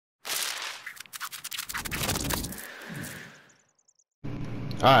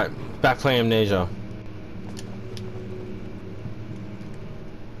Alright, back playing Amnesia.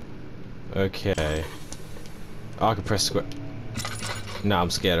 Okay. Oh, I can press square. No,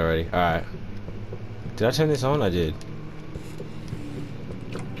 I'm scared already. Alright. Did I turn this on? I did.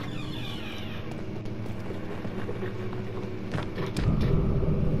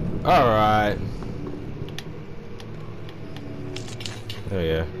 Alright. There we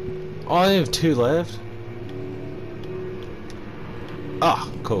go. Oh, I only have 2 left? Ah,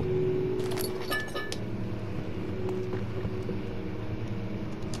 cool.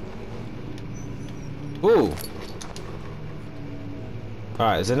 Ooh!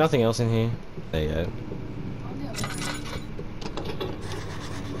 Alright, is there nothing else in here? There you go.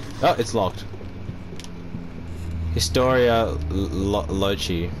 Oh, it's locked. Historia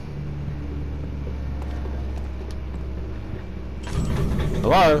Loci.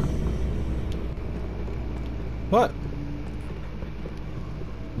 Hello? What?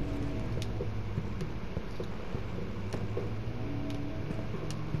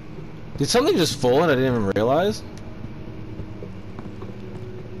 Did something just fall and I didn't even realize?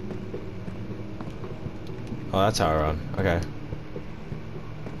 Oh, that's how I run. Okay.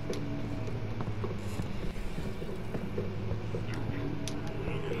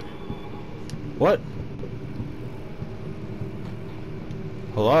 What?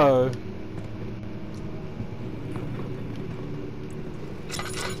 Hello?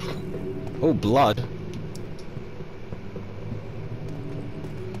 Oh, blood.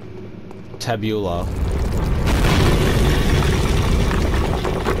 Tabula.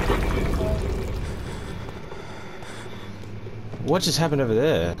 What just happened over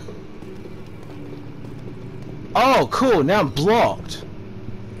there? Oh, cool. Now I'm blocked.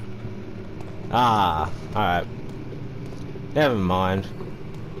 Ah, alright. Never mind.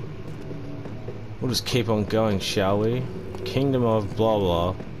 We'll just keep on going, shall we? Kingdom of blah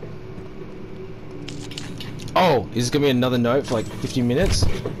blah. Oh, is this gonna be another note for like 50 minutes?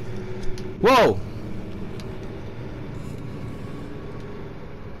 Whoa!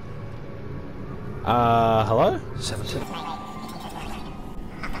 Hello? 17.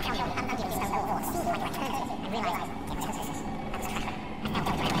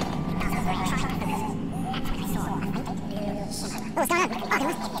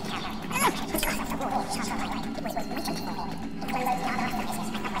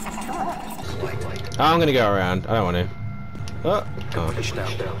 I'm gonna go around. I don't want to. Oh. Pushed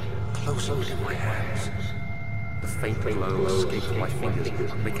out, closer in my hands. The faint glow escaped my fingers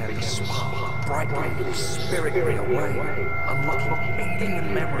and began to spark brightly, spirit me away, unlocking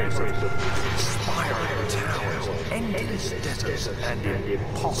alien memories of spiral towers, endless deserts, and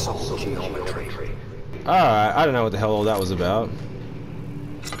impossible geometry. Alright, I don't know what the hell all that was about.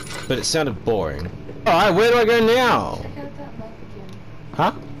 But it sounded boring. Alright, where do I go now? Check out that mic again.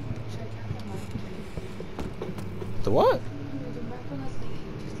 Huh? Check out the mic again. The what? The mic one has the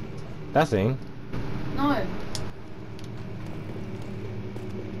interesting That thing? No.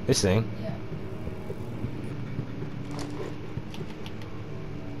 This thing?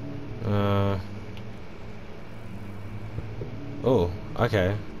 Yeah. Oh,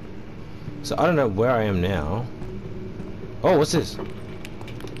 okay. So I don't know where I am now. Oh, what's this?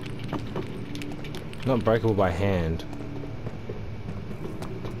 Not breakable by hand.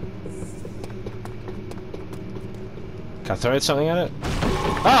 Can I throw something at it?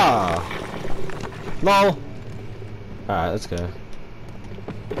 Ah! LOL! Alright, let's go.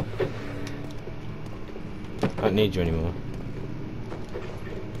 I don't need you anymore.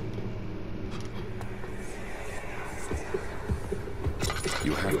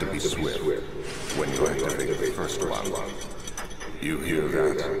 You have to be swift when you activate the first one. You hear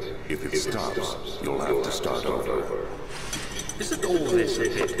that? If it stops, you'll have to start over. Isn't all this a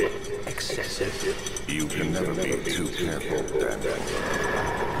bit excessive? You can never be too careful, Daniel.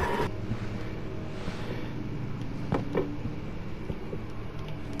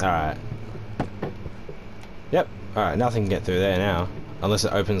 Alright. Yep. Alright, nothing can get through there now. Unless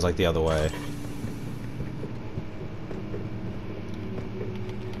it opens like the other way.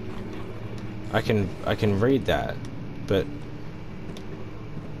 I can read that, but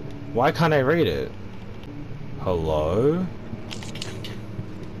why can't I read it? Hello?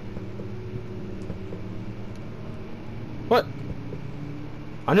 What?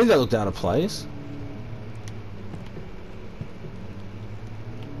 I knew that looked out of place.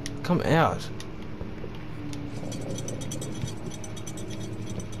 Come out.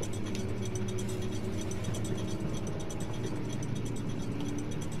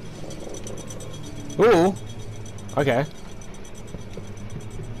 Ooh. Okay.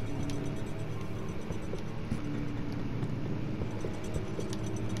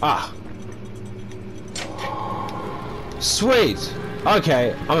 Ah. Sweet.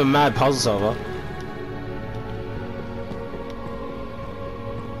 Okay, I'm a mad puzzle solver.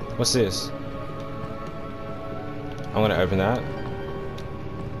 What's this? I'm gonna open that.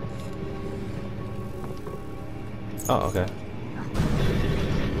 Oh, okay.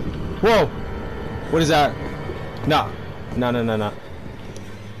 Whoa! What is that? No. No, no, no, no.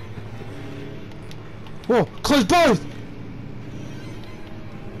 Whoa! Close both!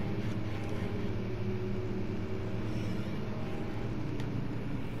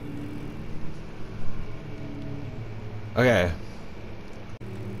 Okay.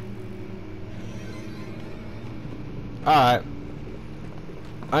 Alright.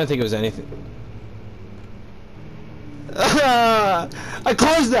 I don't think it was anything. I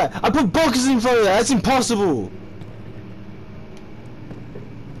closed that! I put boxes in front of that! That's impossible!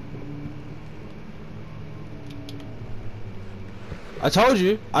 I told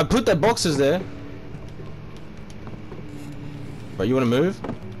you! I put the boxes there! But you wanna move?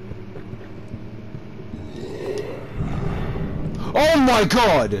 Oh my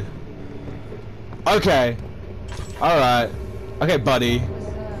god! Okay. Alright. Okay, buddy. What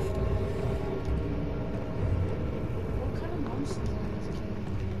kind of monsters are these kids?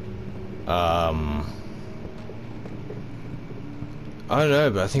 I don't know,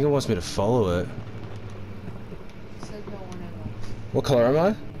 but I think it wants me to follow it. Said no one ever. What color am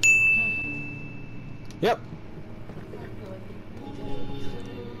I? Yep.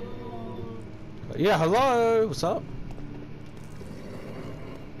 Yeah, hello! What's up?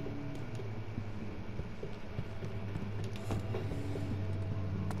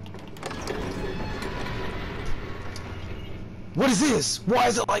 What is this? Why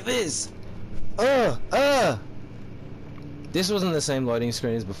is it like this? This wasn't the same loading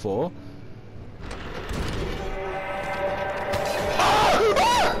screen as before.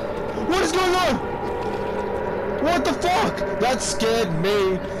 What is going on? What the fuck? That scared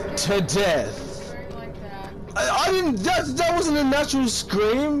me to death. Scream like that. I didn't. That wasn't a natural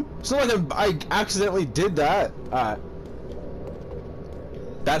scream. It's not like I accidentally did that. Alright.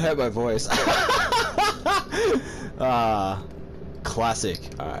 That hurt my voice. Classic.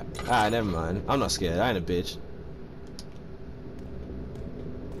 Alright, never mind. I'm not scared. I ain't a bitch.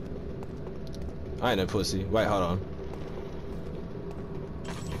 I ain't no pussy. Wait, hold on.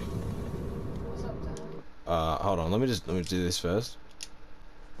 What's up, Dad? Hold on. Let me do this first.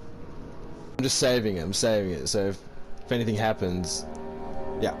 I'm just saving it. I'm saving it. So if anything happens,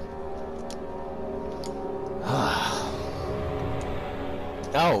 yeah.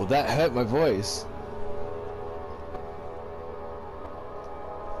 Oh, that hurt my voice.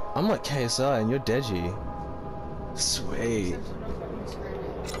 I'm like KSI and you're Deji. Sweet. Except you're not fucking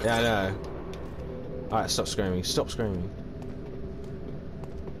screaming. Yeah, I know. Alright, stop screaming. Stop screaming.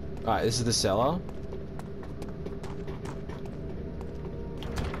 Alright, this is the cellar.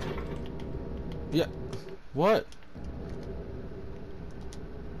 Yeah. What?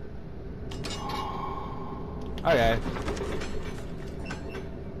 Okay.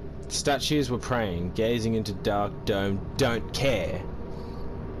 Statues were praying, gazing into dark dome, don't care.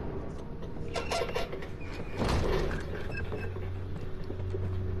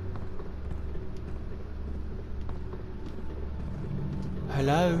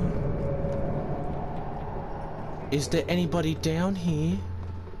 Hello? Is there anybody down here?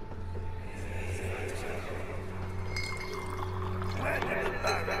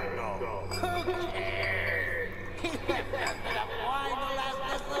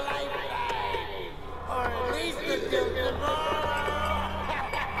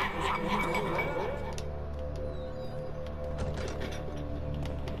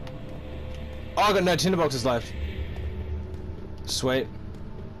 Oh, I got no tinderboxes left. Sweet.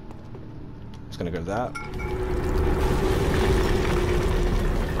 Just gonna go to that.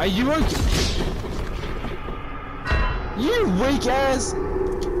 Are you okay? You weak ass!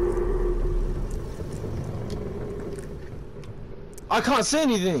 I can't see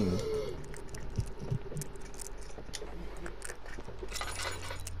anything.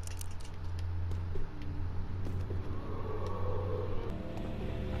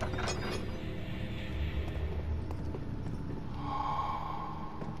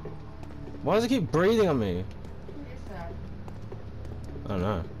 Why does it keep breathing on me? Who is that? I don't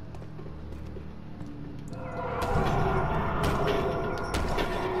know.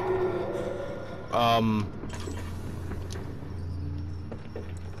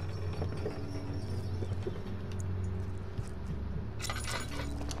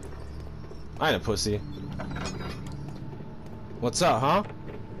 I ain't a pussy. What's up, huh?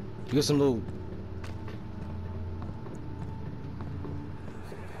 You got some little...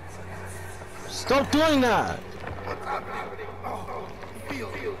 Stop doing that! What's happening? Oh,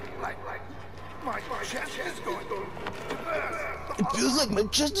 feels like my chest is going to burst. It feels like my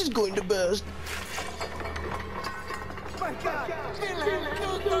chest is going to burst. My God, Wilhelm,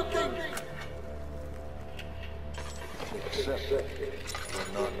 do something! Except we're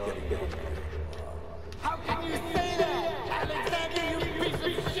not getting it. How can you say that, Alexander, you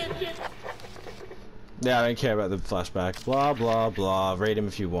piece of shit? Yeah, I don't care about the flashback. Blah, blah, blah. Read him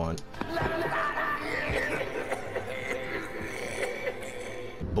if you want.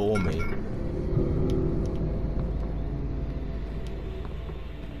 Bore me.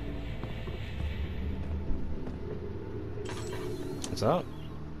 What's up?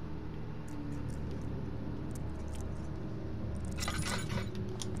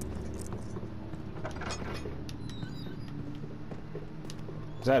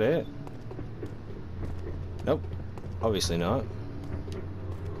 Is that it? Nope. Obviously not.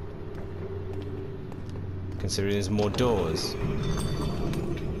 Considering there's more doors.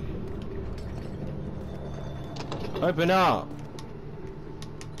 Open up!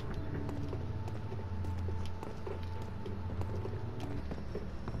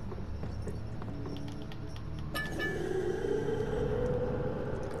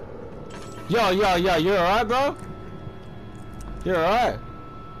 Yo, you alright, bro? You alright?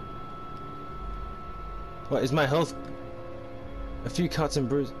 What, is my health... A few cuts and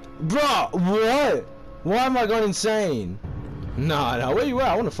bruises... Bro, what? Why am I going insane? Nah, where you at?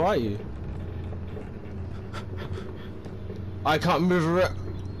 I want to fight you. I can't move around.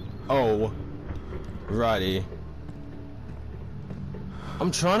 Oh. Righty. I'm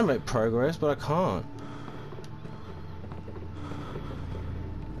trying to make progress, but I can't.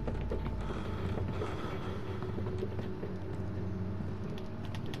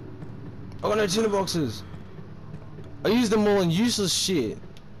 I got no tuna boxes. I used them all on useless shit.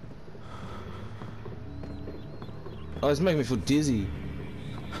 Oh, it's making me feel dizzy.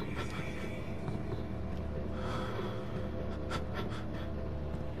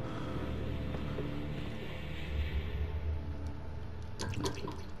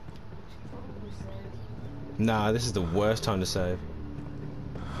 Nah, this is the worst time to save.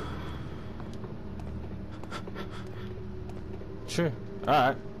 True.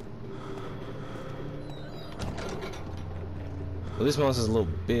 Alright. Well, this monster's a little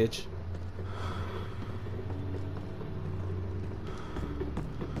bitch.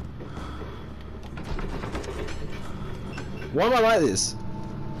 Why am I like this?